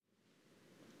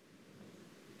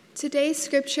Today's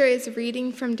scripture is a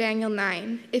reading from Daniel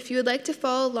 9. If you would like to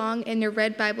follow along in your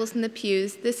red Bibles in the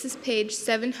pews, this is page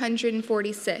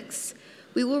 746.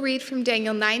 We will read from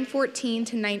Daniel 9:14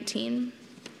 to 19.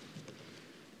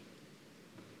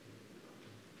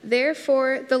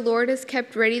 Therefore, the Lord has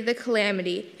kept ready the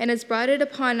calamity and has brought it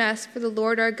upon us, for the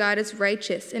Lord our God is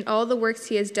righteous in all the works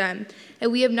he has done,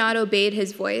 and we have not obeyed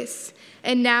his voice.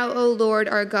 And now, O Lord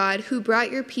our God, who brought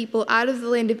your people out of the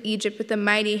land of Egypt with a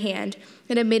mighty hand,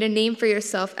 and have made a name for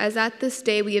yourself, as at this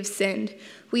day we have sinned,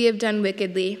 we have done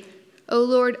wickedly. O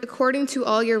Lord, according to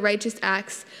all your righteous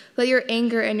acts, let your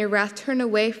anger and your wrath turn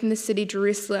away from the city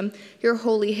Jerusalem, your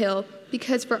holy hill,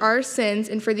 because for our sins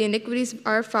and for the iniquities of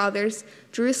our fathers,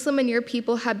 Jerusalem and your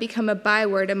people have become a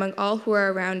byword among all who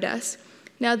are around us.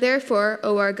 Now therefore,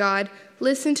 O our God,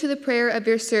 listen to the prayer of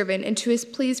your servant and to his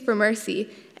pleas for mercy,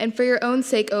 and for your own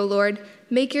sake, O Lord,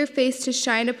 make your face to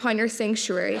shine upon your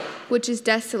sanctuary, which is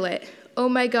desolate. O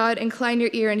my God, incline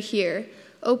your ear and hear.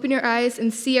 Open your eyes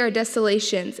and see our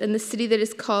desolations and the city that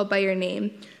is called by your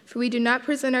name. For we do not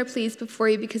present our pleas before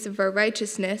you because of our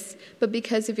righteousness, but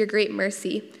because of your great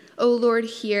mercy. O Lord,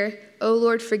 hear. O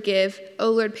Lord, forgive. O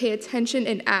Lord, pay attention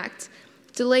and act.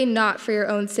 Delay not for your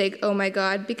own sake, O my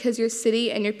God, because your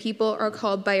city and your people are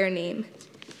called by your name.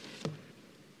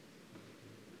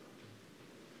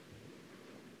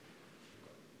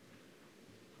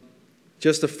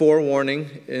 Just a forewarning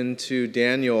into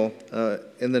Daniel,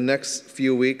 in the next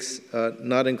few weeks,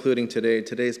 not including today.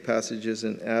 Today's passage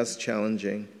isn't as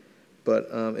challenging, but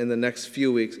in the next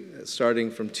few weeks,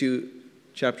 starting from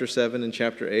chapter 7 and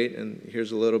chapter 8, and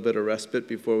here's a little bit of respite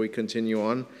before we continue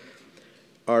on,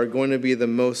 are going to be the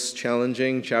most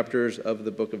challenging chapters of the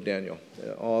book of Daniel.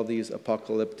 All this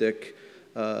apocalyptic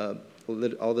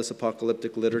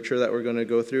literature that we're going to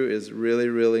go through is really,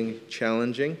 really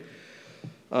challenging.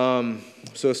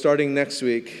 So starting next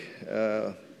week,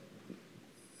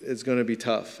 it's going to be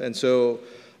tough. And so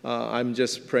I'm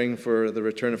just praying for the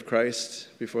return of Christ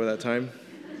before that time.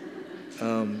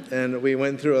 And we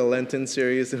went through a Lenten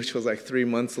series, which was like 3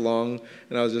 months long.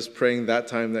 And I was just praying that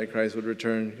time that Christ would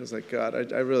return. I was like,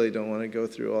 God, I really don't want to go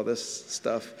through all this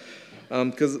stuff.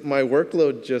 Because my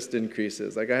workload just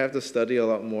increases. Like I have to study a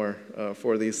lot more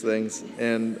for these things.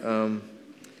 And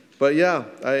but yeah,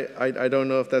 I don't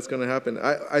know if that's going to happen.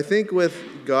 I think with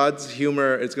God's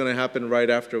humor, it's going to happen right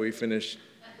after we finish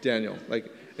Daniel. Like,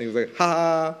 and he was like,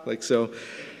 ha, like so.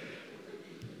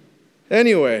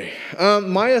 Anyway,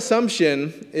 my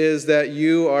assumption is that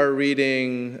you are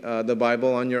reading the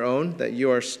Bible on your own, that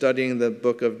you are studying the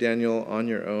book of Daniel on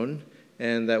your own,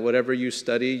 and that whatever you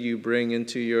study, you bring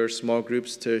into your small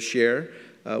groups to share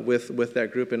with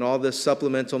that group. And all this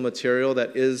supplemental material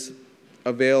that is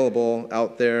available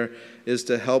out there is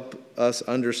to help us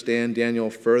understand Daniel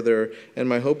further. And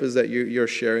my hope is that you're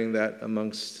sharing that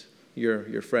amongst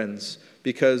your friends,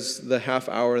 because the half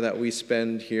hour that we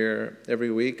spend here every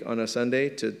week on a Sunday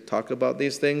to talk about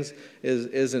these things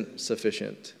isn't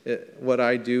sufficient. What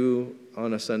I do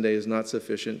on a Sunday is not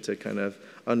sufficient to kind of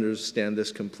understand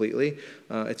this completely.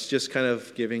 It's just kind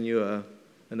of giving you an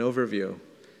overview.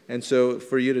 And so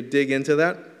for you to dig into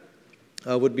that,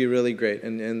 would be really great.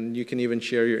 And you can even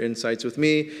share your insights with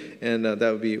me, and that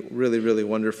would be really, really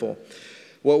wonderful.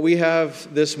 What we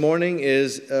have this morning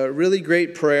is a really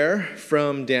great prayer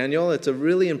from Daniel. It's a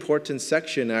really important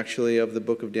section, actually, of the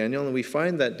book of Daniel. And we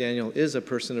find that Daniel is a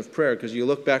person of prayer, because you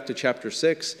look back to chapter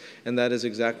 6, and that is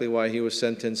exactly why he was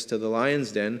sentenced to the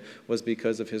lion's den, was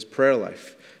because of his prayer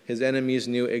life. His enemies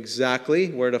knew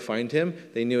exactly where to find him.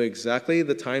 They knew exactly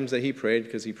the times that he prayed,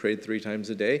 because he prayed 3 times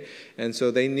a day. And so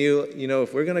they knew,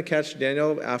 if we're going to catch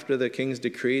Daniel after the king's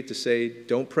decree to say,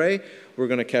 don't pray, we're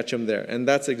going to catch him there. And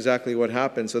that's exactly what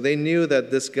happened. So they knew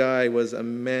that this guy was a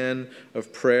man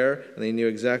of prayer, and they knew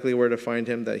exactly where to find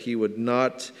him, that he would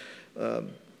not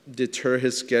deter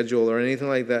his schedule or anything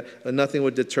like that. Nothing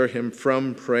would deter him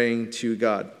from praying to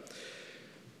God.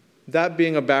 That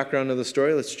being a background of the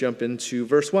story, let's jump into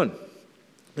verse 1.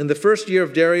 In the first year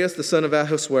of Darius, the son of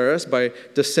Ahasuerus, by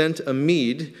descent a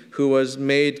Mede, who was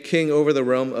made king over the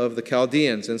realm of the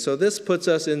Chaldeans. And so this puts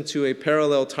us into a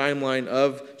parallel timeline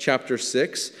of chapter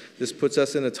 6. This puts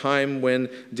us in a time when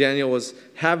Daniel was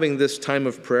having this time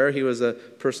of prayer. He was a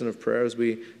person of prayer, as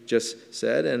we just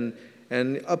said, and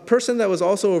a person that was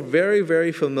also very,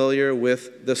 very familiar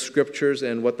with the scriptures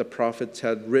and what the prophets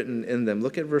had written in them.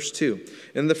 Look at verse 2.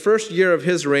 In the first year of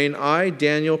his reign, I,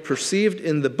 Daniel, perceived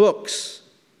in the books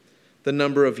the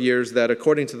number of years that,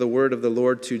 according to the word of the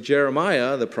Lord to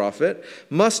Jeremiah, the prophet,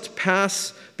 must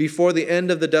pass before the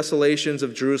end of the desolations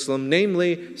of Jerusalem,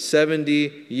 namely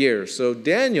 70 years. So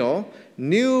Daniel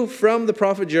knew from the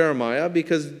prophet Jeremiah,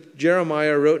 because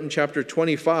Jeremiah wrote in chapter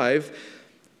 25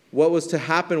 what was to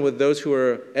happen with those who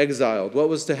were exiled, what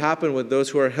was to happen with those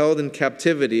who are held in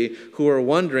captivity, who are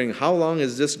wondering, how long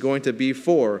is this going to be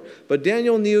for? But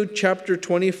Daniel knew chapter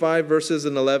 25, verses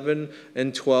 11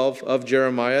 and 12 of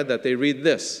Jeremiah, that they read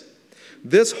this: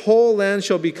 "This whole land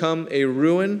shall become a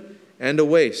ruin and a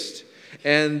waste,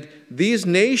 and these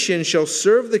nations shall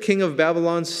serve the king of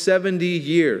Babylon 70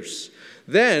 years.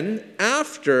 Then,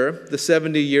 after the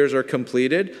 70 years are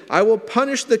completed, I will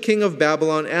punish the king of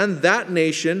Babylon and that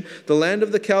nation, the land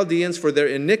of the Chaldeans, for their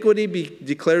iniquity,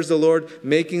 declares the Lord,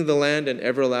 making the land an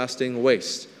everlasting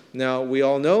waste." Now, we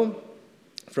all know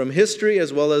from history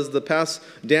as well as the past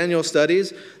Daniel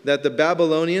studies that the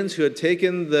Babylonians who had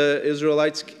taken the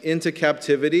Israelites into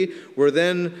captivity were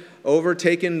then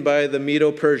overtaken by the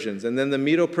Medo-Persians. And then the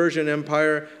Medo-Persian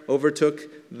Empire overtook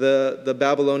the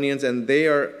Babylonians, and they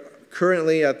are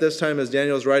currently, at this time as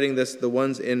Daniel is writing this, the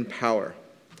ones in power.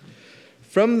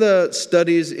 From the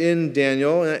studies in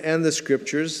Daniel and the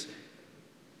scriptures,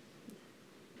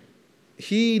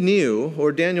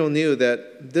 Daniel knew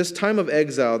that this time of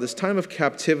exile, this time of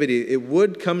captivity, it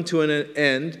would come to an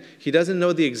end. He doesn't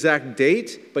know the exact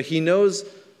date, but he knows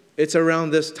it's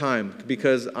around this time,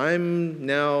 because I'm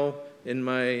now in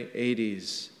my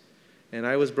 80s, and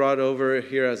I was brought over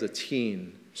here as a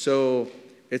teen. So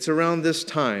it's around this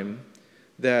time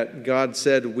that God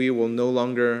said we will no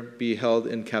longer be held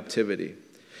in captivity.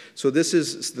 So this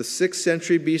is the 6th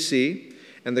century BC,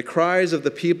 and the cries of the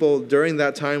people during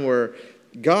that time were,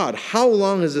 "God, how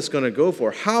long is this going to go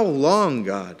for? How long,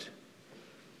 God?"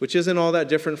 Which isn't all that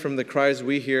different from the cries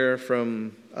we hear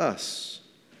from us,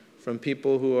 from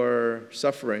people who are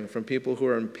suffering, from people who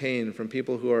are in pain, from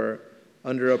people who are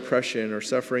under oppression or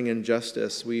suffering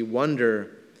injustice. We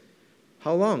wonder,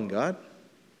 how long, God?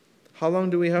 How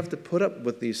long do we have to put up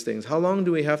with these things? How long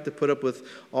do we have to put up with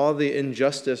all the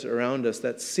injustice around us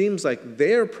that seems like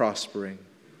they're prospering?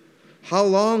 How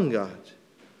long, God?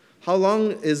 How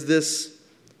long is this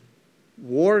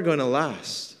war going to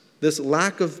last? This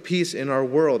lack of peace in our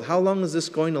world, how long is this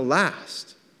going to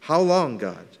last? How long,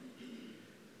 God?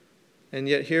 And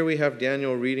yet here we have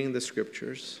Daniel reading the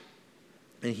scriptures,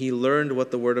 and he learned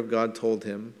what the word of God told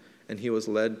him, and he was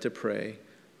led to pray,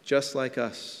 just like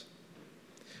us.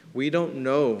 We don't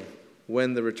know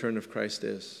when the return of Christ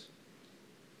is.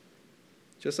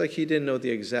 Just like he didn't know the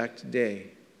exact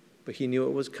day, but he knew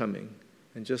it was coming.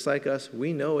 And just like us,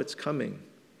 we know it's coming.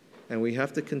 And we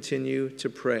have to continue to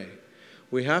pray.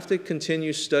 We have to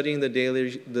continue studying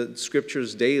the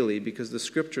scriptures daily, because the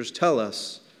scriptures tell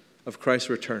us of Christ's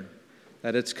return,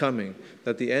 that it's coming,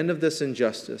 that the end of this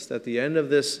injustice, that the end of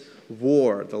this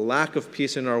war, the lack of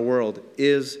peace in our world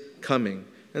is coming.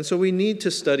 And so we need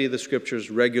to study the scriptures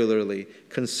regularly,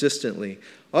 consistently.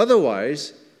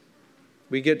 Otherwise,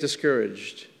 we get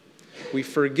discouraged. We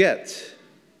forget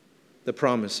the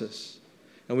promises.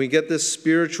 And we get this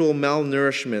spiritual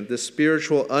malnourishment, this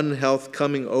spiritual unhealth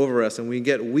coming over us, and we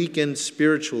get weakened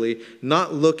spiritually,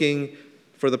 not looking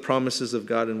for the promises of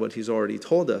God and what he's already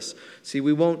told us. See,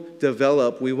 we won't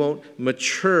develop, we won't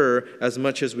mature as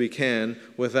much as we can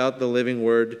without the living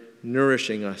word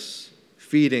nourishing us,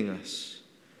 feeding us.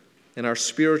 And our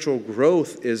spiritual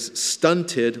growth is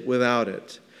stunted without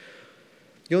it.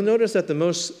 You'll notice that the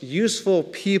most useful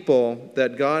people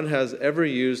that God has ever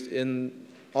used in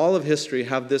all of history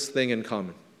have this thing in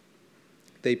common.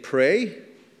 They pray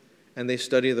and they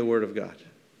study the Word of God.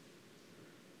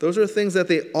 Those are things that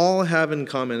they all have in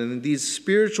common. And these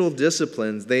spiritual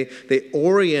disciplines, they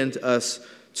orient us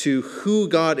to who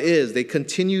God is. They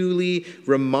continually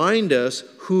remind us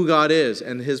who God is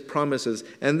and his promises.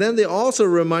 And then they also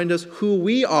remind us who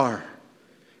we are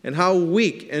and how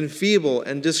weak and feeble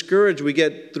and discouraged we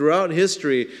get throughout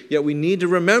history. Yet we need to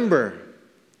remember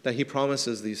that he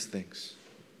promises these things.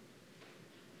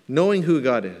 Knowing who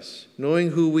God is,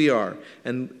 knowing who we are.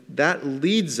 And that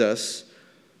leads us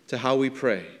to how we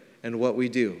pray and what we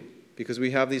do, because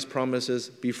we have these promises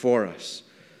before us.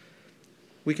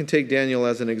 We can take Daniel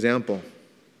as an example.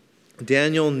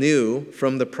 Daniel knew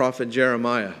from the prophet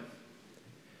Jeremiah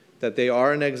that they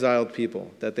are an exiled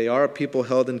people, that they are a people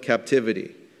held in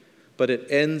captivity, but it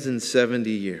ends in 70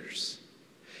 years.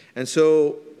 And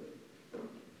so,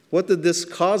 what did this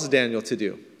cause Daniel to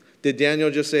do? Did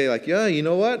Daniel just say, like, yeah, you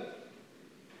know what?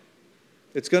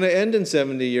 It's going to end in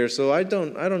 70 years, so I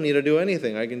don't need to do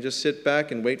anything. I can just sit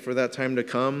back and wait for that time to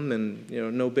come, and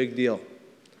no big deal.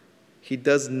 He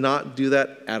does not do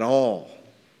that at all.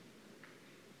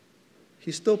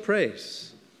 He still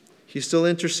prays. He's still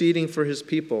interceding for his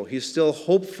people. He's still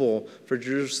hopeful for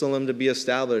Jerusalem to be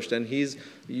established. And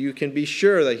you can be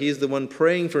sure that he's the one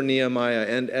praying for Nehemiah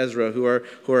and Ezra who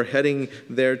are heading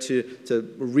there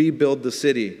to rebuild the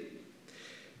city.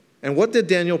 And what did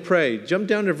Daniel pray? Jump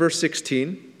down to verse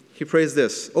 16. He prays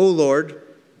this, "O Lord,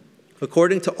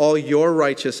 according to all your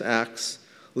righteous acts,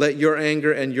 let your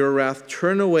anger and your wrath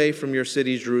turn away from your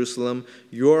city, Jerusalem,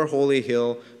 your holy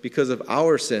hill, because of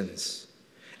our sins.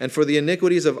 And for the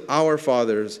iniquities of our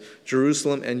fathers,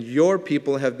 Jerusalem and your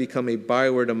people have become a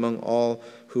byword among all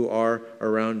who are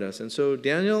around us." And so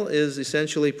Daniel is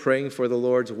essentially praying for the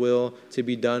Lord's will to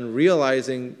be done,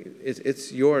 realizing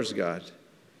it's yours, God.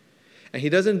 And he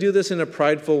doesn't do this in a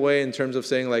prideful way in terms of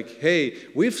saying like, hey,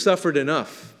 we've suffered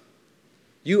enough.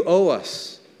 You owe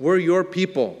us. We're your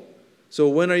people. So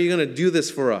when are you going to do this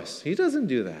for us? He doesn't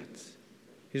do that.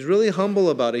 He's really humble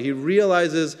about it. He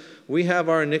realizes we have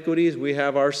our iniquities, we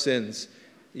have our sins.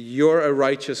 You're a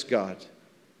righteous God.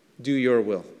 Do your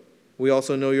will. We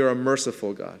also know you're a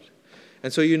merciful God.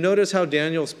 And so you notice how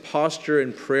Daniel's posture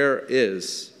in prayer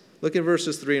is. Look at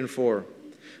verses 3 and 4.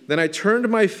 "Then I turned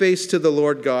my face to the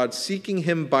Lord God, seeking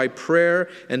him by prayer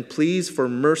and pleas for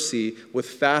mercy with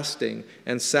fasting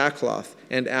and sackcloth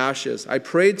and ashes. I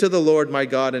prayed to the Lord my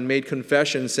God and made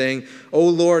confession, saying, 'O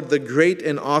Lord, the great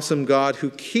and awesome God who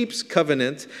keeps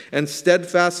covenant and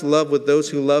steadfast love with those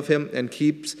who love him and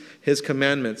keeps his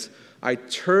commandments.' I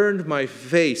turned my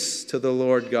face to the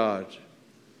Lord God."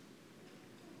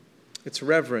 It's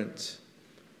reverent.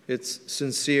 It's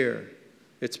sincere.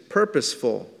 It's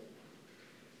purposeful.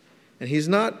 And he's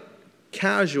not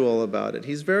casual about it.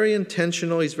 He's very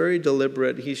intentional. He's very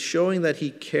deliberate. He's showing that he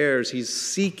cares. He's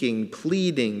seeking,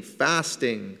 pleading,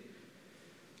 fasting,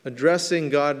 addressing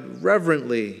God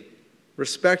reverently,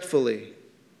 respectfully.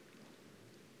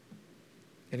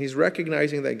 And he's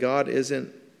recognizing that God isn't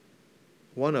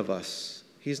one of us.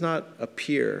 He's not a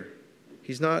peer.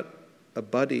 He's not a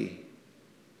buddy.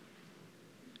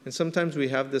 And sometimes we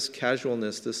have this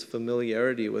casualness, this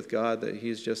familiarity with God that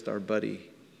he's just our buddy.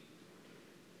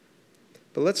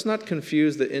 But let's not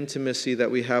confuse the intimacy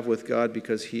that we have with God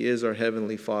because he is our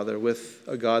heavenly Father with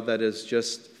a God that is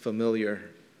just familiar,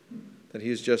 that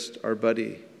he's just our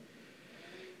buddy.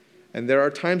 And there are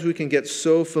times we can get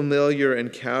so familiar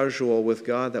and casual with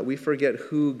God that we forget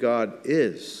who God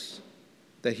is,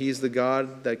 that he's the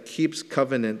God that keeps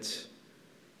covenant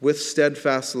with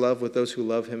steadfast love with those who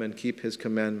love him and keep his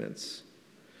commandments.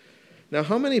 Now,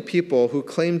 how many people who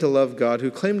claim to love God,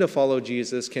 who claim to follow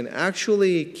Jesus, can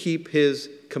actually keep his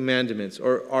commandments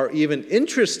or are even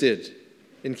interested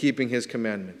in keeping his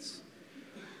commandments?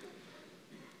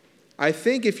 I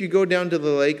think if you go down to the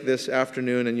lake this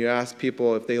afternoon and you ask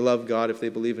people if they love God, if they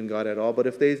believe in God at all, but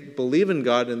if they believe in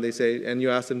God and you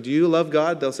ask them, "Do you love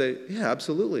God?" they'll say, "Yeah,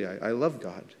 absolutely, I love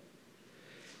God."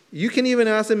 You can even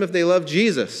ask them if they love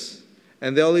Jesus,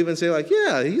 and they'll even say like,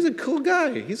 "Yeah, he's a cool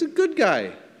guy. He's a good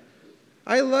guy.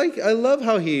 I love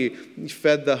how he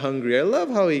fed the hungry. I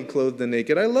love how he clothed the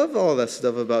naked. I love all that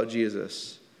stuff about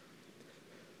Jesus."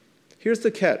 Here's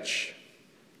the catch.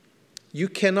 You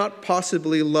cannot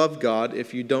possibly love God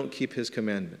if you don't keep his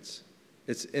commandments.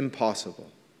 It's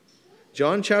impossible.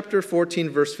 John chapter 14,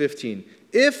 verse 15.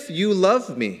 "If you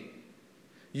love me,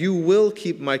 you will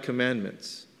keep my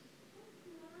commandments."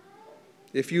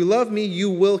 If you love me, you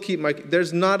will keep my...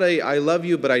 There's not a "I love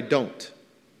you, but I don't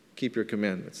keep your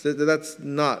commandments." That's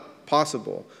not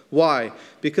possible. Why?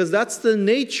 Because that's the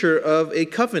nature of a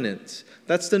covenant.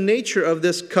 That's the nature of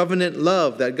this covenant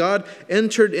love, that God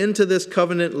entered into this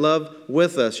covenant love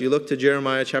with us. You look to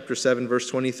Jeremiah chapter 7, verse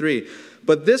 23.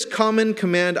 "But this common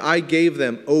command I gave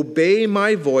them, obey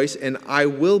my voice, and I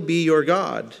will be your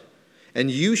God, and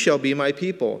you shall be my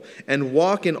people, and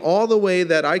walk in all the way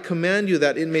that I command you,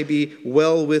 that it may be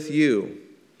well with you."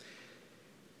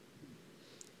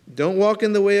 Don't walk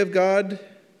in the way of God,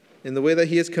 in the way that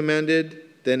he has commanded,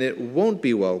 then it won't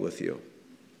be well with you.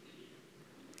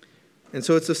 And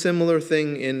so it's a similar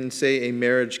thing in, say, a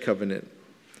marriage covenant.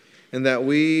 And that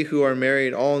we who are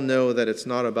married all know that it's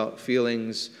not about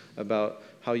feelings, about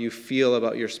how you feel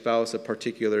about your spouse a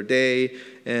particular day,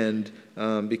 and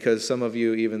because some of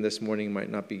you even this morning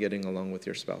might not be getting along with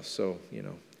your spouse. So,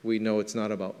 we know it's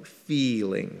not about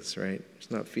feelings, right? It's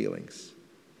not feelings.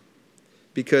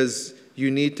 Because you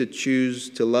need to choose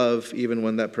to love even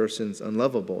when that person's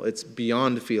unlovable. It's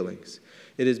beyond feelings.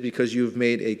 It is because you've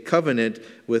made a covenant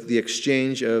with the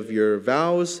exchange of your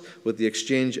vows, with the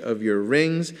exchange of your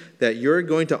rings, that you're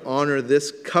going to honor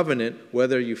this covenant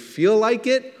whether you feel like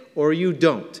it or you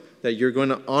don't, that you're going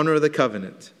to honor the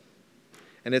covenant.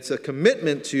 And it's a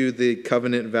commitment to the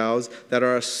covenant vows that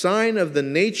are a sign of the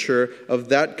nature of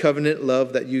that covenant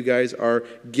love that you guys are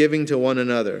giving to one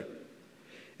another.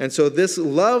 And so this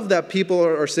love that people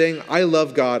are saying, I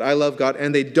love God,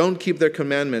 and they don't keep their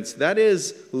commandments, that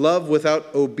is love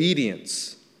without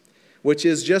obedience, which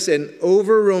is just an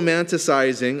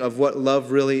over-romanticizing of what love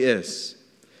really is.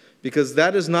 Because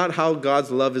that is not how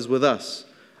God's love is with us.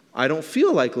 I don't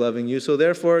feel like loving you, so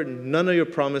therefore none of your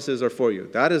promises are for you.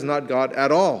 That is not God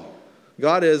at all.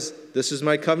 God is, this is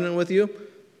my covenant with you.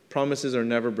 Promises are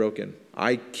never broken.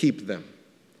 I keep them.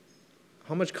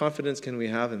 How much confidence can we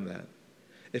have in that?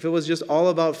 If it was just all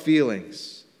about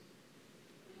feelings,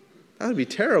 that would be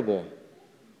terrible.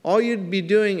 All you'd be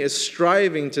doing is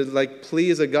striving to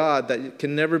please a God that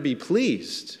can never be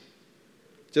pleased.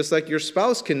 Just like your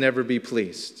spouse can never be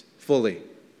pleased fully.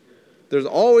 There's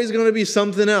always going to be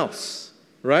something else,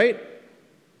 right?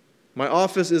 My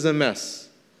office is a mess.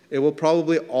 It will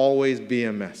probably always be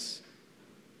a mess.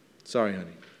 Sorry,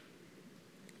 honey.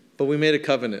 But we made a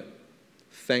covenant.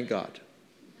 Thank God.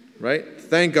 Right?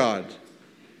 Thank God.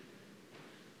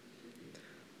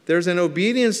 There's an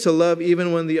obedience to love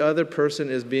even when the other person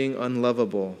is being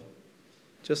unlovable.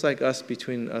 Just like us,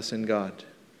 between us and God.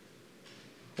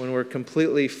 When we're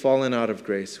completely fallen out of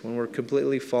grace, when we're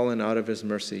completely fallen out of His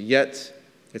mercy. Yet,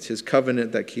 it's His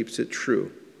covenant that keeps it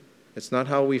true. It's not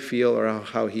how we feel or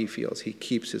how He feels. He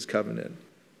keeps His covenant.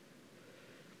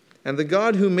 And the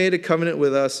God who made a covenant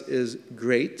with us is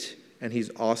great, and He's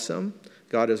awesome.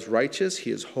 God is righteous,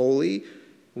 He is holy,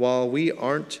 while we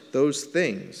aren't those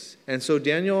things. And so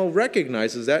Daniel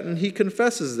recognizes that, and he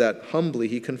confesses that humbly.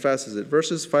 He confesses it.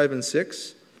 Verses 5 and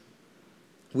 6,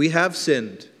 we have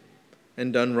sinned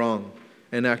and done wrong,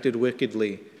 and acted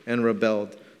wickedly, and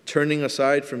rebelled, turning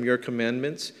aside from your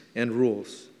commandments and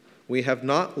rules. We have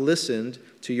not listened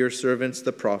to your servants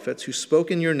the prophets, who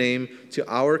spoke in your name to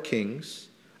our kings,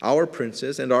 our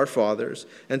princes, and our fathers,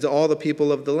 and to all the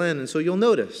people of the land. And so you'll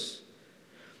notice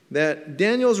that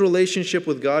Daniel's relationship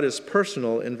with God is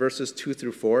personal in verses 2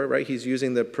 through 4, right? He's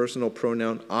using the personal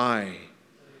pronoun I.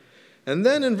 And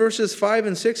then in verses 5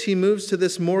 and 6, he moves to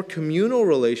this more communal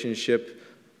relationship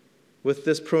with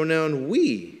this pronoun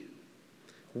we.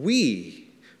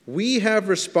 We have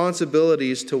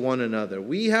responsibilities to one another.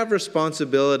 We have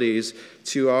responsibilities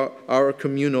to our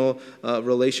communal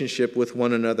relationship with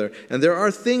one another. And there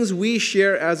are things we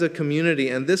share as a community,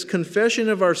 and this confession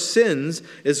of our sins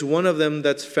is one of them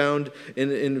that's found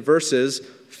in verses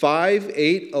 5,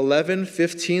 8, 11,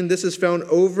 15. This is found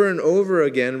over and over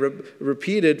again,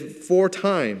 repeated 4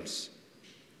 times.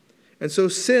 And so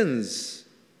sins,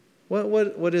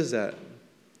 what is that?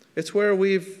 It's where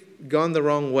we've gone the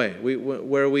wrong way,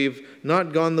 where we've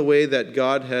not gone the way that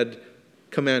God had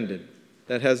commanded,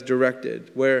 that has directed,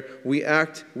 where we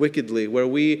act wickedly, where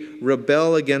we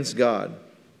rebel against God.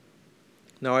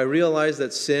 Now, I realize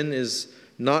that sin is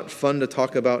not fun to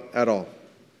talk about at all.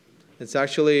 It's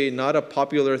actually not a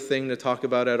popular thing to talk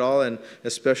about at all, and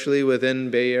especially within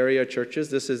Bay Area churches,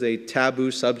 this is a taboo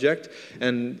subject.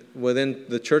 And within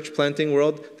the church planting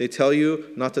world, they tell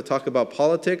you not to talk about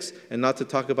politics and not to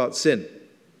talk about sin.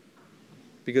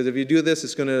 Because if you do this,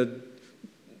 it's going to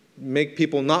make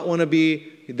people not want to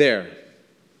be there.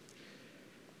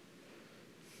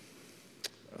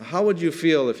 How would you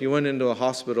feel if you went into a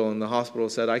hospital and the hospital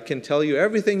said, I can tell you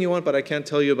everything you want, but I can't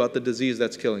tell you about the disease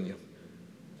that's killing you?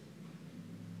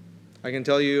 I can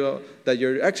tell you that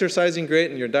you're exercising great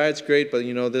and your diet's great, but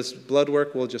this blood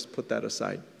work, we'll just put that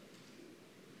aside.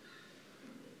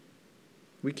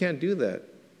 We can't do that.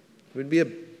 We'd be a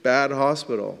bad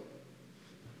hospital.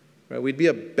 Right? We'd be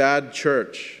a bad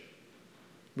church.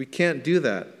 We can't do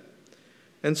that.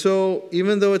 And so,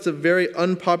 even though it's a very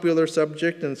unpopular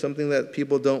subject and something that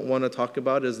people don't want to talk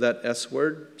about is that S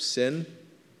word, sin.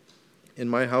 In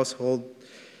my household,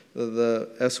 the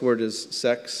S word is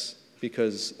sex,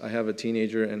 because I have a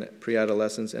teenager and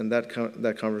pre-adolescence, and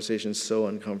that conversation is so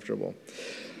uncomfortable.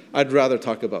 I'd rather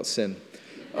talk about sin.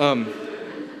 But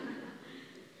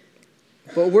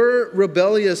we're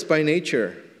rebellious by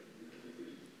nature.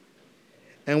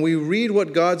 And we read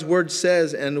what God's word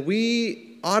says, and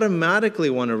we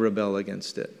automatically want to rebel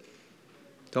against it.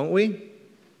 Don't we?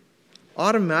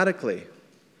 Automatically.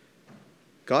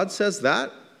 God says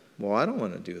that? Well, I don't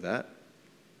want to do that.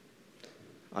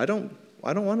 I don't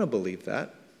want to believe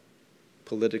that.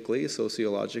 Politically,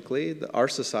 sociologically, our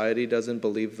society doesn't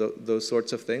believe those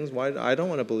sorts of things. Why? I don't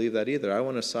want to believe that either. I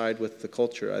want to side with the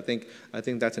culture. I think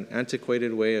that's an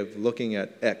antiquated way of looking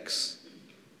at X.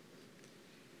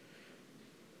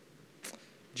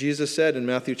 Jesus said in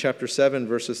Matthew chapter 7,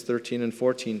 verses 13 and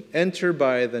 14, "Enter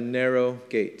by the narrow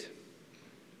gate.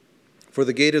 For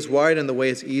the gate is wide and the way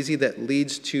is easy that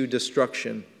leads to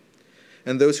destruction,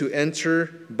 and those who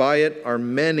enter by it are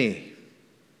many,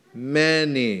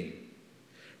 many.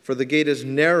 For the gate is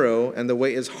narrow and the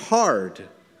way is hard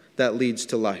that leads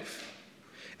to life,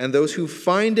 and those who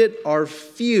find it are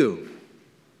few.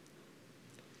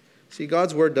 See,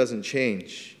 God's word doesn't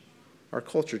change. Our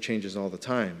culture changes all the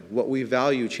time. What we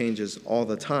value changes all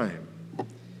the time.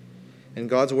 And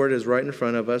God's word is right in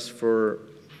front of us for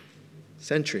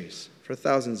centuries, for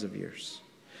thousands of years.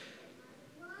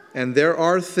 And there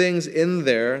are things in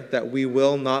there that we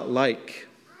will not like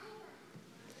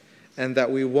and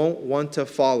that we won't want to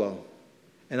follow.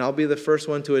 And I'll be the first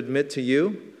one to admit to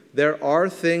you, there are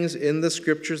things in the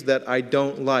scriptures that I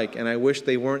don't like, and I wish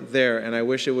they weren't there, and I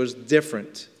wish it was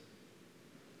different.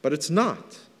 But it's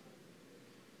not.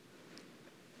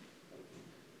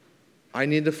 I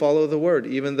need to follow the word,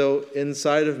 even though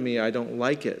inside of me I don't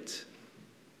like it.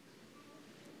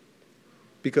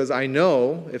 Because I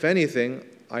know, if anything,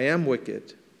 I am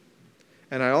wicked.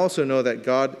 And I also know that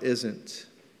God isn't.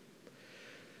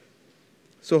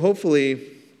 So hopefully,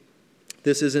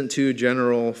 this isn't too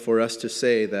general for us to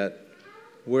say that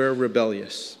we're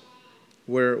rebellious,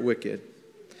 we're wicked.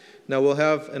 Now, we'll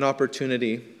have an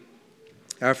opportunity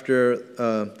after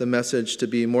the message to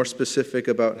be more specific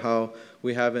about how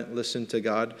we haven't listened to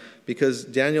God, because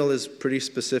Daniel is pretty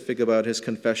specific about his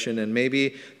confession, and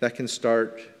maybe that can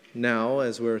start now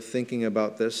as we're thinking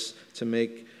about this to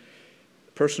make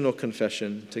personal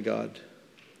confession to God.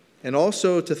 And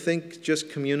also to think just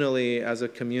communally as a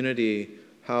community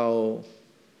how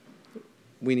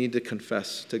we need to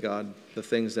confess to God the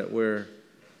things that we're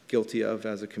guilty of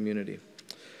as a community.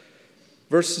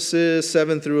 Verses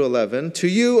 7 through 11. To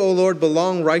you, O Lord,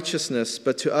 belong righteousness,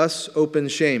 but to us open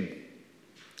shame.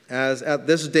 As at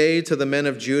this day to the men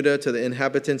of Judah, to the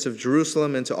inhabitants of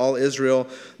Jerusalem, and to all Israel,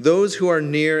 those who are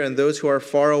near and those who are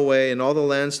far away, in all the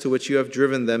lands to which you have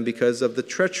driven them, because of the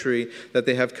treachery that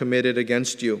they have committed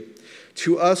against you.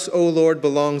 To us, O Lord,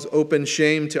 belongs open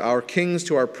shame, to our kings,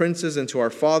 to our princes, and to our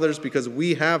fathers, because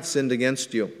we have sinned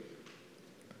against you.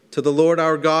 To the Lord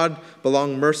our God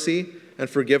belong mercy and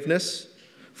forgiveness,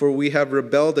 for we have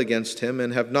rebelled against him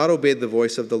and have not obeyed the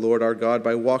voice of the Lord our God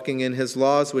by walking in his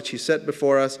laws, which he set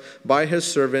before us by his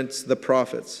servants, the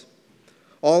prophets.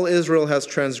 All Israel has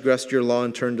transgressed your law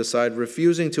and turned aside,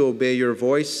 refusing to obey your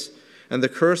voice, and the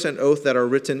curse and oath that are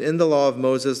written in the law of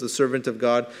Moses, the servant of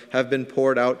God, have been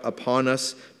poured out upon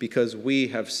us because we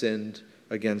have sinned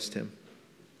against him.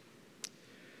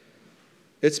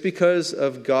 It's because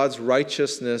of God's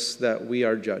righteousness that we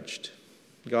are judged.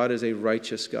 God is a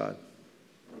righteous God.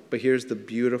 But here's the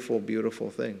beautiful, beautiful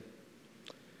thing.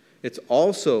 It's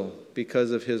also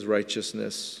because of his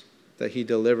righteousness that he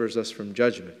delivers us from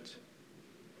judgment.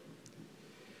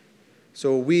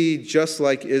 So we, just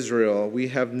like Israel, we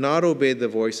have not obeyed the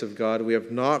voice of God. We have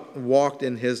not walked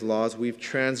in his laws. We've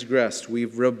transgressed.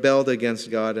 We've rebelled against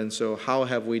God. And so how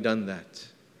have we done that?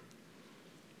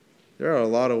 There are a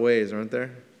lot of ways, aren't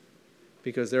there?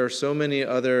 Because there are so many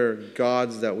other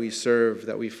gods that we serve,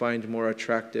 that we find more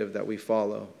attractive, that we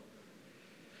follow.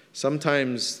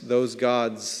 Sometimes those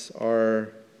gods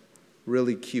are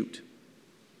really cute.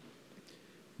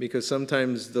 Because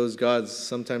sometimes those gods,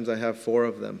 sometimes I have 4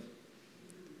 of them.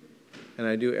 And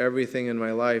I do everything in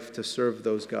my life to serve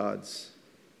those gods.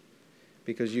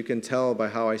 Because you can tell by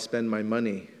how I spend my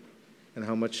money and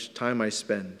how much time I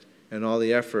spend and all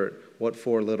the effort what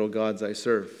 4 little gods I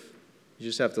serve. You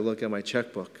just have to look at my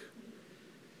checkbook.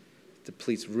 It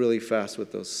depletes really fast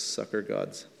with those sucker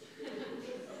gods.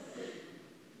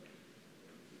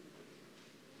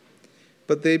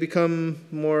 But they become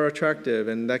more attractive,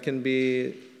 and that can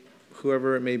be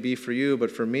whoever it may be for you. But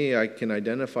for me, I can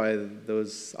identify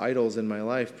those idols in my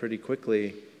life pretty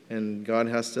quickly, and God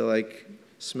has to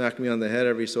smack me on the head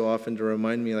every so often to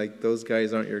remind me those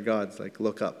guys aren't your gods.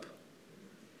 Look up.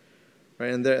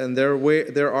 Right? And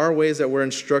there are ways that we're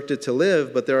instructed to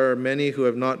live, but there are many who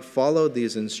have not followed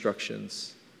these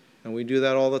instructions, and we do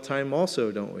that all the time also,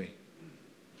 don't we?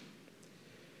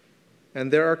 And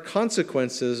there are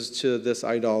consequences to this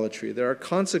idolatry. There are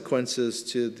consequences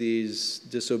to these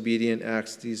disobedient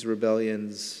acts, these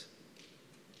rebellions.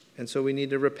 And so we need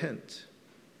to repent.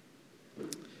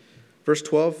 Verse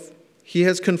 12, he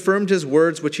has confirmed his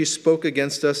words which he spoke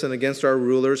against us and against our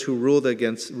rulers who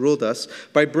ruled us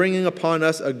by bringing upon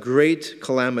us a great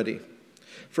calamity.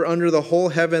 For under the whole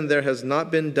heaven there has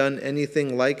not been done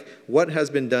anything like what has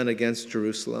been done against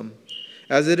Jerusalem.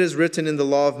 As it is written in the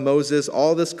law of Moses,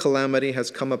 all this calamity has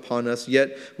come upon us,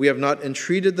 yet we have not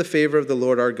entreated the favor of the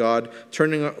Lord our God,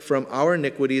 turning from our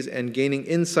iniquities and gaining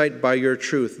insight by your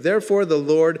truth. Therefore the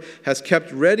Lord has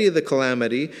kept ready the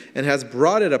calamity and has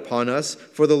brought it upon us,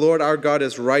 for the Lord our God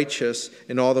is righteous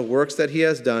in all the works that he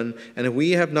has done, and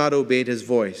we have not obeyed his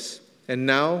voice. And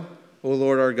now, O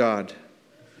Lord our God,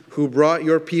 who brought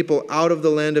your people out of the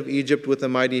land of Egypt with a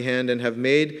mighty hand and have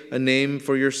made a name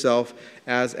for yourself,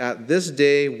 as at this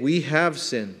day we have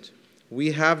sinned,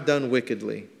 we have done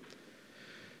wickedly.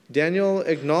 Daniel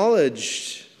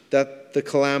acknowledged that the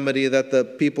calamity that the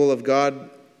people of God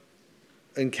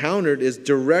encountered is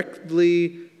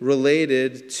directly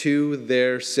related to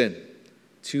their sin,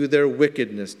 to their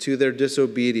wickedness, to their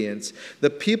disobedience. The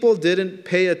people didn't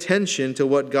pay attention to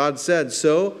what God said,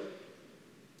 so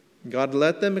God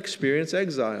let them experience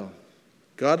exile.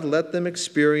 God let them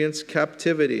experience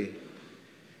captivity.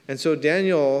 And so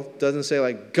Daniel doesn't say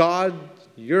like, God,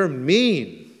 you're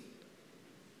mean.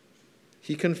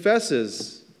 He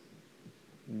confesses,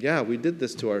 yeah, we did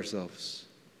this to ourselves.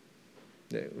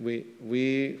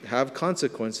 We have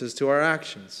consequences to our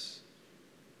actions.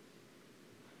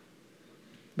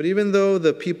 But even though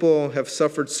the people have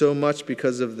suffered so much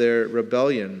because of their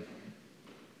rebellion,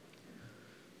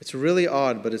 it's really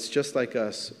odd, but it's just like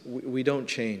us. We don't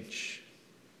change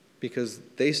because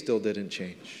they still didn't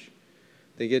change.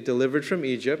 They get delivered from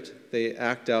Egypt. They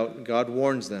act out. God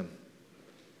warns them.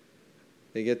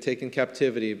 They get taken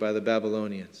captivity by the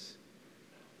Babylonians.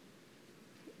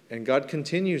 And God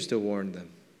continues to warn them.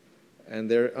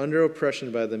 And they're under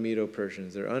oppression by the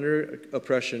Medo-Persians. They're under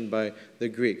oppression by the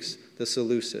Greeks, the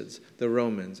Seleucids, the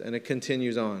Romans. And it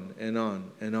continues on and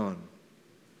on and on.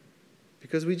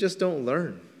 Because we just don't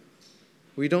learn.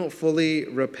 We don't fully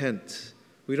repent.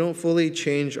 We don't fully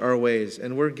change our ways.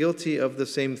 And we're guilty of the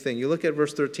same thing. You look at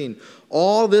verse 13.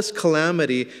 All this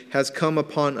calamity has come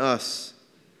upon us.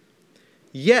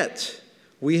 Yet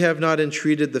we have not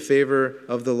entreated the favor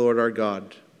of the Lord our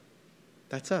God.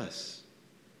 That's us.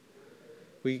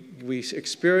 We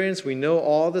experience, we know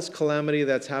all this calamity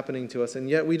that's happening to us, and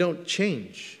yet we don't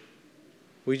change.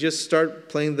 We just start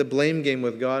playing the blame game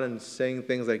with God and saying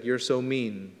things like, you're so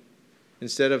mean.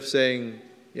 Instead of saying,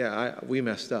 yeah, we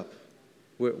messed up.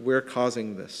 We're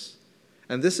causing this.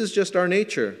 And this is just our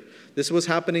nature. This was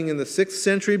happening in the 6th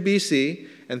century BC,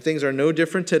 and things are no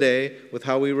different today with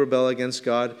how we rebel against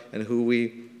God and who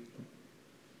we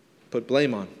put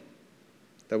blame on.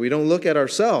 That we don't look at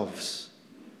ourselves.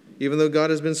 Even though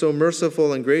God has been so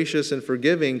merciful and gracious and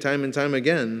forgiving time and time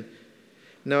again.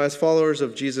 Now, as followers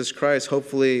of Jesus Christ,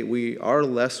 hopefully we are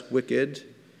less wicked.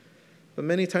 But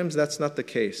many times that's not the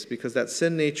case because that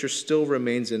sin nature still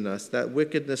remains in us. That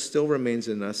wickedness still remains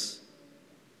in us.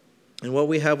 And what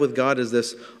we have with God is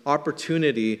this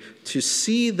opportunity to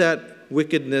see that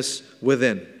wickedness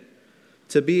within,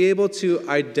 to be able to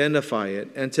identify it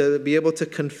and to be able to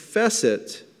confess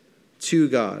it to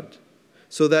God.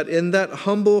 So that in that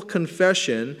humble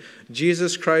confession,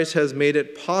 Jesus Christ has made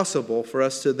it possible for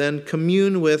us to then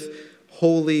commune with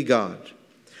holy God.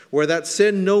 Where that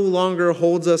sin no longer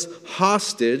holds us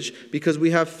hostage because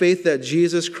we have faith that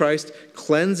Jesus Christ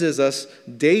cleanses us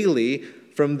daily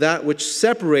from that which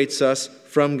separates us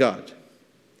from God.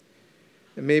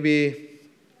 And maybe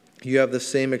you have the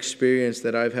same experience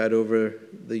that I've had over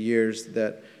the years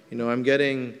that,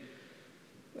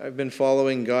 I've been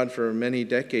following God for many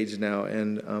decades now,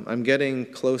 and I'm getting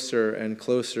closer and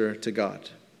closer to God.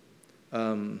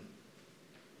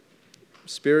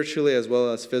 Spiritually as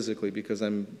well as physically, because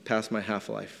I'm past my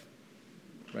half-life,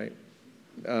 right?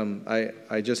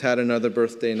 I just had another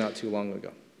birthday not too long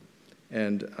ago.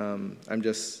 And I'm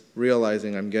just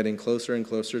realizing I'm getting closer and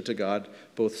closer to God,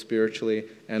 both spiritually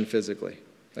and physically.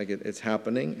 Like it's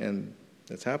happening, and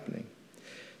it's happening.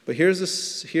 But here's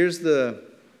the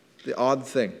odd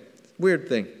thing, weird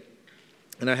thing.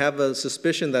 And I have a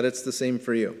suspicion that it's the same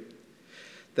for you.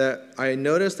 That I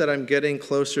notice that I'm getting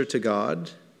closer to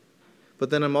God, but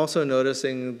then I'm also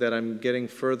noticing that I'm getting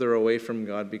further away from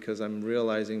God because I'm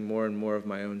realizing more and more of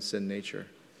my own sin nature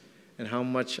and how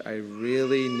much I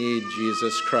really need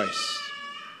Jesus Christ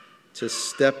to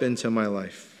step into my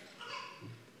life.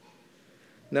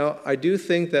 Now, I do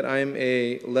think that I'm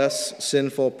a less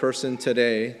sinful person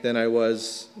today than I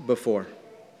was before.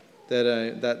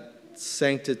 That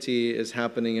sanctity is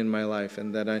happening in my life,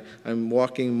 and that I'm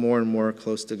walking more and more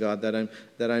close to God,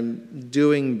 that I'm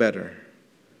doing better.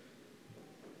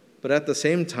 But at the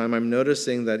same time, I'm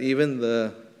noticing that even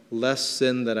the less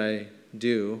sin that I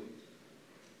do,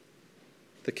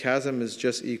 the chasm is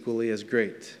just equally as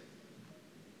great.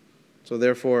 So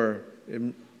therefore,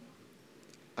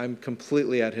 I'm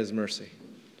completely at His mercy.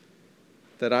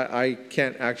 that I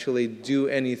can't actually do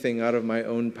anything out of my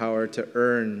own power to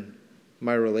earn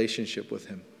my relationship with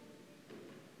him.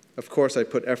 Of course, I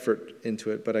put effort into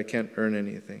it, but I can't earn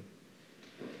anything.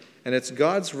 And it's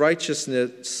God's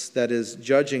righteousness that is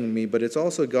judging me, but it's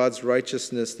also God's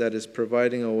righteousness that is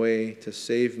providing a way to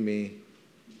save me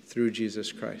through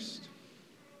Jesus Christ.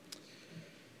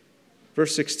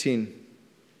 Verse 16,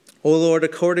 O Lord,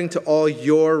 according to all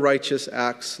your righteous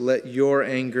acts, let your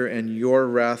anger and your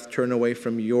wrath turn away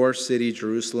from your city,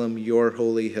 Jerusalem, your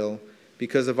holy hill,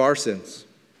 because of our sins.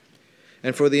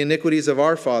 And for the iniquities of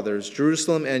our fathers,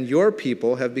 Jerusalem and your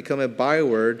people have become a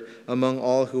byword among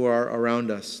all who are around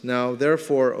us. Now,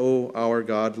 therefore, O our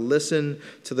God, listen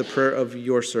to the prayer of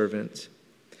your servant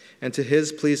and to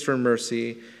his pleas for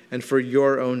mercy, and for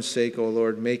your own sake, O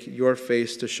Lord, make your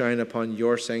face to shine upon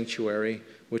your sanctuary,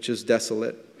 which is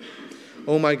desolate.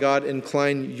 O my God,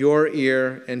 incline your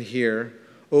ear and hear.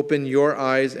 Open your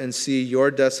eyes and see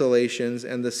your desolations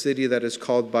and the city that is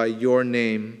called by your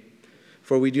name.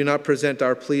 For we do not present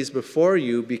our pleas before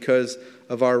you because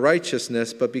of our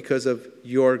righteousness, but because of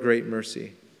your great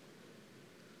mercy.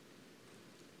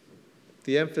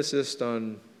 The emphasis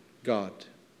on God.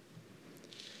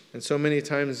 And so many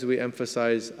times we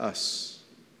emphasize us,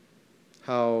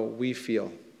 how we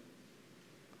feel,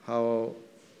 how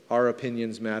our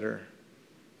opinions matter.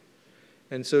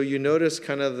 And so you notice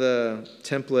kind of the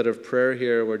template of prayer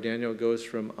here where Daniel goes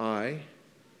from I,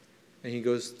 and he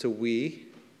goes to we,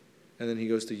 and then he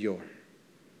goes to your.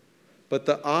 But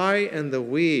the I and the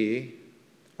we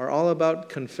are all about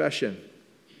confession.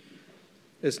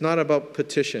 It's not about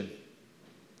petition.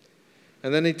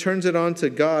 And then he turns it on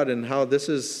to God and how this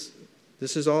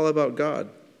is all about God.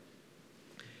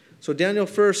 So Daniel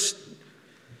first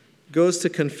goes to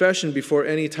confession before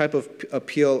any type of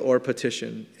appeal or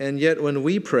petition. And yet when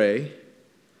we pray,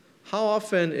 how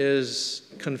often is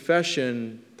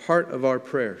confession part of our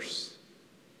prayers?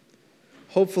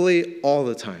 Hopefully all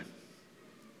the time.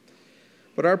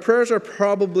 But our prayers are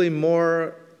probably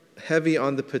more heavy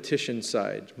on the petition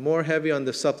side, more heavy on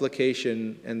the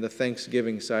supplication and the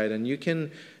thanksgiving side. And you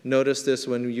can notice this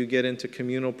when you get into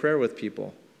communal prayer with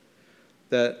people.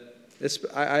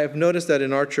 I have noticed that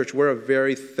in our church, we're a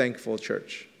very thankful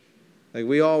church. Like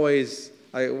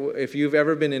if you've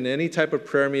ever been in any type of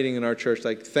prayer meeting in our church,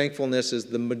 like thankfulness is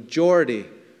the majority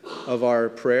of our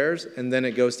prayers, and then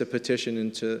it goes to petition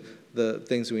into the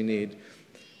things we need.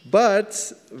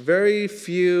 But very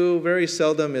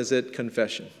seldom is it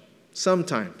confession.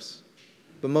 Sometimes,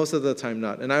 but most of the time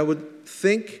not. And I would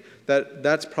think that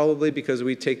that's probably because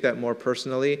we take that more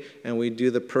personally and we do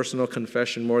the personal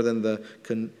confession more than the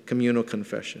communal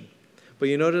confession. But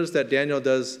you notice that Daniel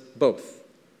does both.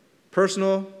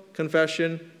 Personal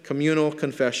confession, communal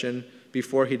confession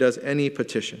before he does any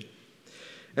petition.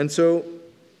 And so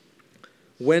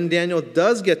when Daniel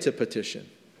does get to petition,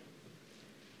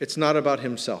 it's not about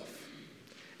himself.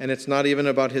 And it's not even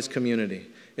about his community.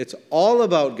 It's all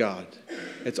about God.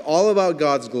 It's all about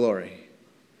God's glory.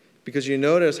 Because you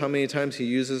notice how many times he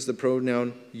uses the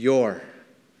pronoun your,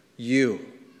 you.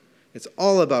 It's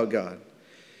all about God.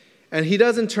 And he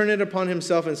doesn't turn it upon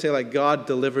himself and say, like, God,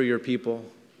 deliver your people.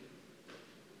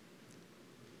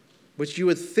 Which you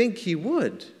would think he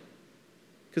would.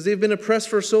 Because they've been oppressed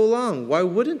for so long. Why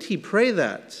wouldn't he pray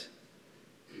that?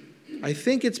 I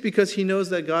think it's because he knows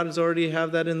that God has already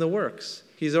have that in the works.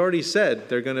 He's already said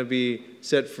they're going to be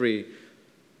set free.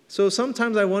 So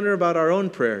sometimes I wonder about our own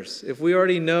prayers. If we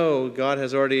already know God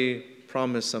has already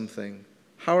promised something,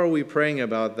 how are we praying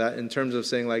about that in terms of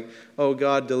saying like, oh,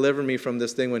 God, deliver me from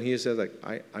this thing when he says like,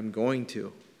 I'm going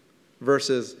to.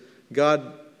 Versus,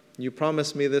 God, you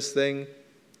promised me this thing.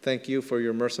 Thank you for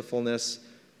your mercifulness.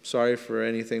 Sorry for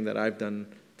anything that I've done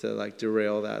to like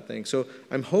derail that thing. So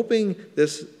I'm hoping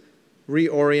this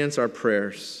reorients our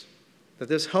prayers. That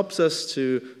this helps us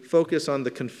to focus on the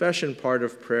confession part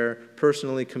of prayer,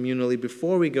 personally, communally,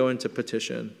 before we go into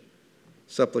petition,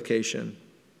 supplication.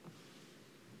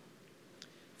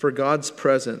 For God's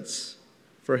presence,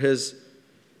 for his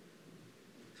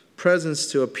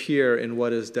presence to appear in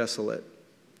what is desolate,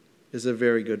 is a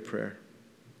very good prayer.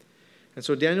 And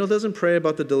so Daniel doesn't pray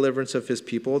about the deliverance of his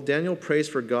people. Daniel prays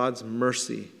for God's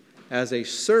mercy as a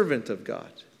servant of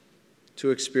God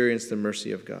to experience the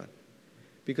mercy of God.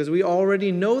 Because we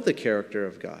already know the character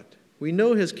of God. We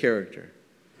know his character.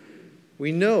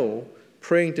 We know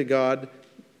praying to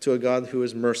a God who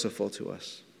is merciful to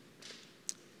us.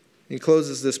 He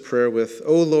closes this prayer with,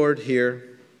 O Lord,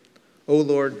 hear. O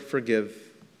Lord, forgive.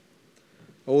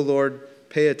 O Lord,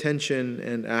 pay attention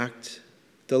and act.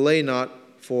 Delay not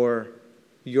for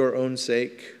your own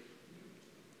sake.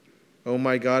 O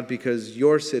my God, because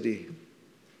your city,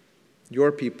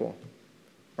 your people,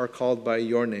 are called by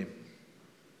your name.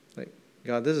 Like,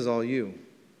 God, this is all you,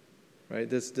 right?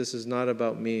 This is not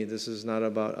about me. This is not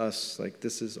about us. Like,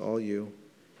 this is all you.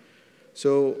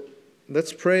 So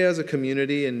let's pray as a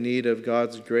community in need of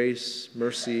God's grace,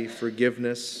 mercy,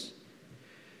 forgiveness,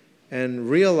 and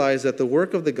realize that the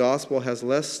work of the gospel has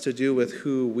less to do with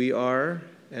who we are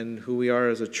and who we are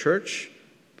as a church,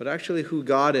 but actually who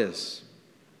God is.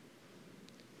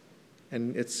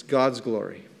 And it's God's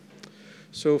glory.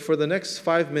 So for the next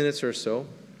 5 minutes or so,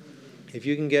 if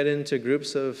you can get into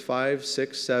groups of 5,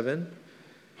 6, 7,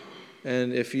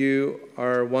 and if you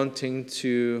are wanting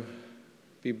to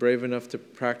be brave enough to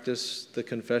practice the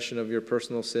confession of your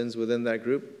personal sins within that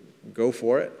group, go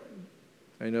for it.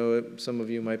 I know some of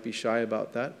you might be shy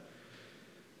about that.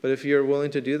 But if you're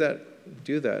willing to do that,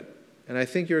 do that. And I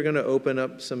think you're going to open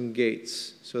up some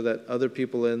gates so that other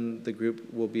people in the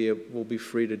group will be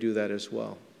free to do that as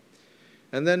well.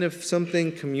 And then if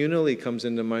something communally comes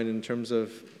into mind in terms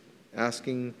of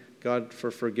asking God for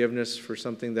forgiveness for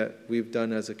something that we've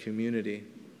done as a community,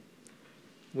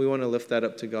 we want to lift that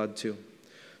up to God too.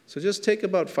 So just take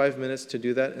about 5 minutes to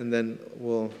do that, and then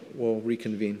we'll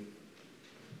reconvene.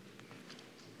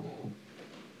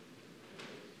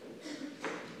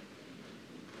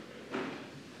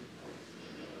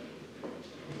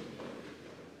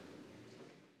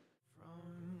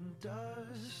 From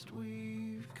dust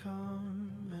we've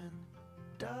come, and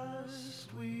dust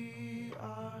we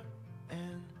are,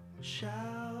 and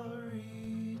shall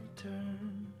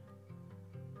return.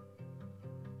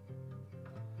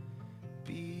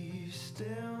 Be still,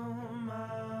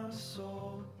 my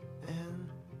soul, and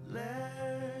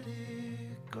let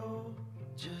it go.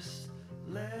 Just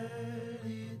let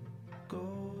it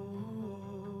go.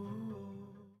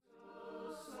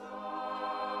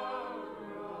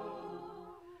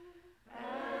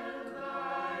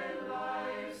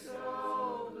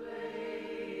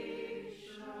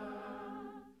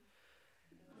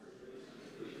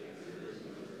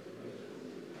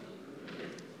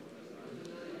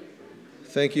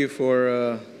 Thank you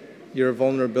for your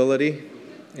vulnerability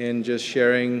and just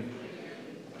sharing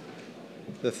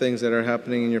the things that are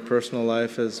happening in your personal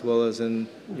life as well as in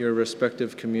your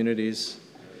respective communities.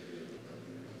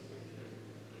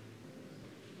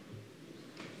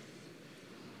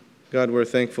 God, we're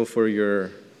thankful for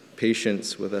your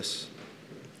patience with us.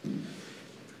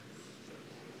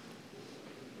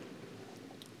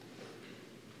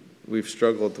 We've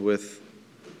struggled with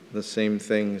the same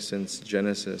thing since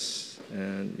Genesis,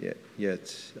 and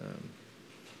yet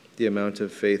the amount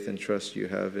of faith and trust you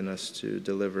have in us to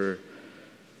deliver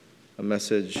a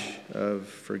message of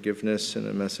forgiveness and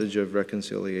a message of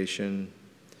reconciliation,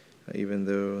 even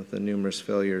though the numerous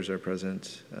failures are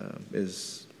present,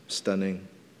 is stunning.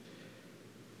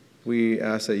 We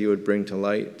ask that you would bring to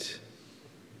light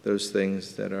those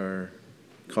things that are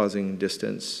causing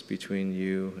distance between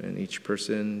you and each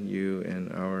person, you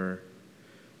and our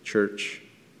church,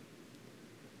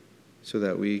 so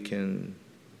that we can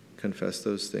confess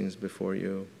those things before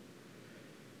you.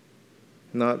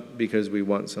 Not because we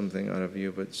want something out of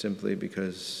you, but simply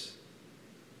because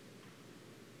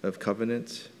of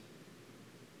covenant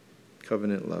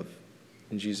love.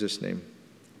 In Jesus' name,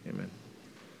 amen.